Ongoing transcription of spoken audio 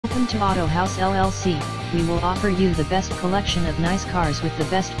Welcome to Auto House LLC. We will offer you the best collection of nice cars with the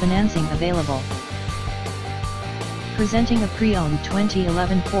best financing available. Presenting a pre-owned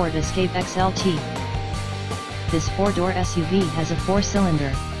 2011 Ford Escape XLT. This 4-door SUV has a 4-cylinder,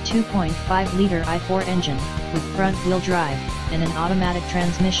 2.5-liter i4 engine, with front-wheel drive, and an automatic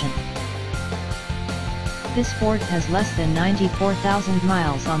transmission. This Ford has less than 94,000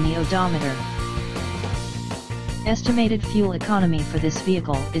 miles on the odometer. Estimated fuel economy for this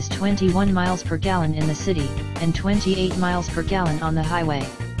vehicle is 21 miles per gallon in the city, and 28 miles per gallon on the highway.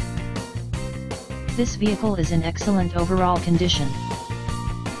 This vehicle is in excellent overall condition.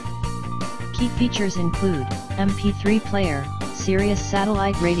 Key features include MP3 player, Sirius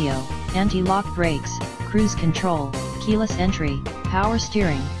satellite radio, anti-lock brakes, cruise control, keyless entry, power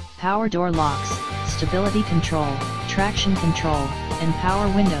steering, power door locks, stability control, traction control, and power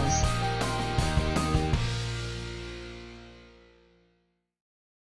windows.